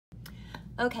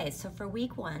Okay, so for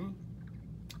week 1,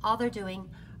 all they're doing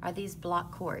are these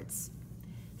block chords.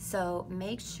 So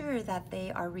make sure that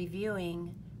they are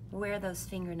reviewing where those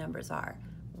finger numbers are.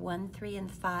 1, 3,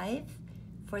 and 5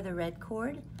 for the red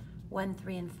chord, 1,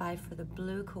 3, and 5 for the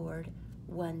blue chord,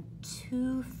 1,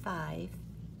 2, 5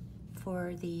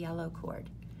 for the yellow chord.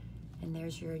 And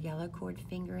there's your yellow chord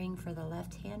fingering for the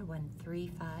left hand, 1, 3,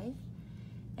 5.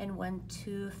 And 1,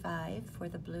 2, 5 for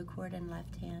the blue chord and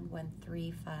left hand, 1, 3,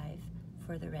 5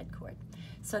 for the red chord.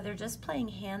 So they're just playing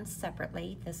hands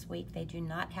separately this week. They do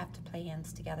not have to play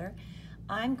hands together.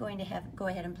 I'm going to go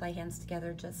ahead and play hands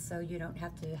together just so you don't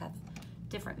have to have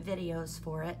different videos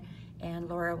for it. And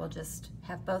Laura will just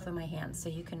have both of my hands so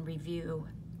you can review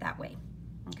that way.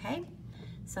 Okay?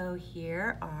 So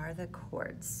here are the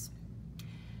chords.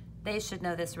 They should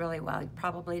know this really well. You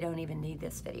probably don't even need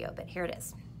this video, but here it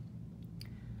is.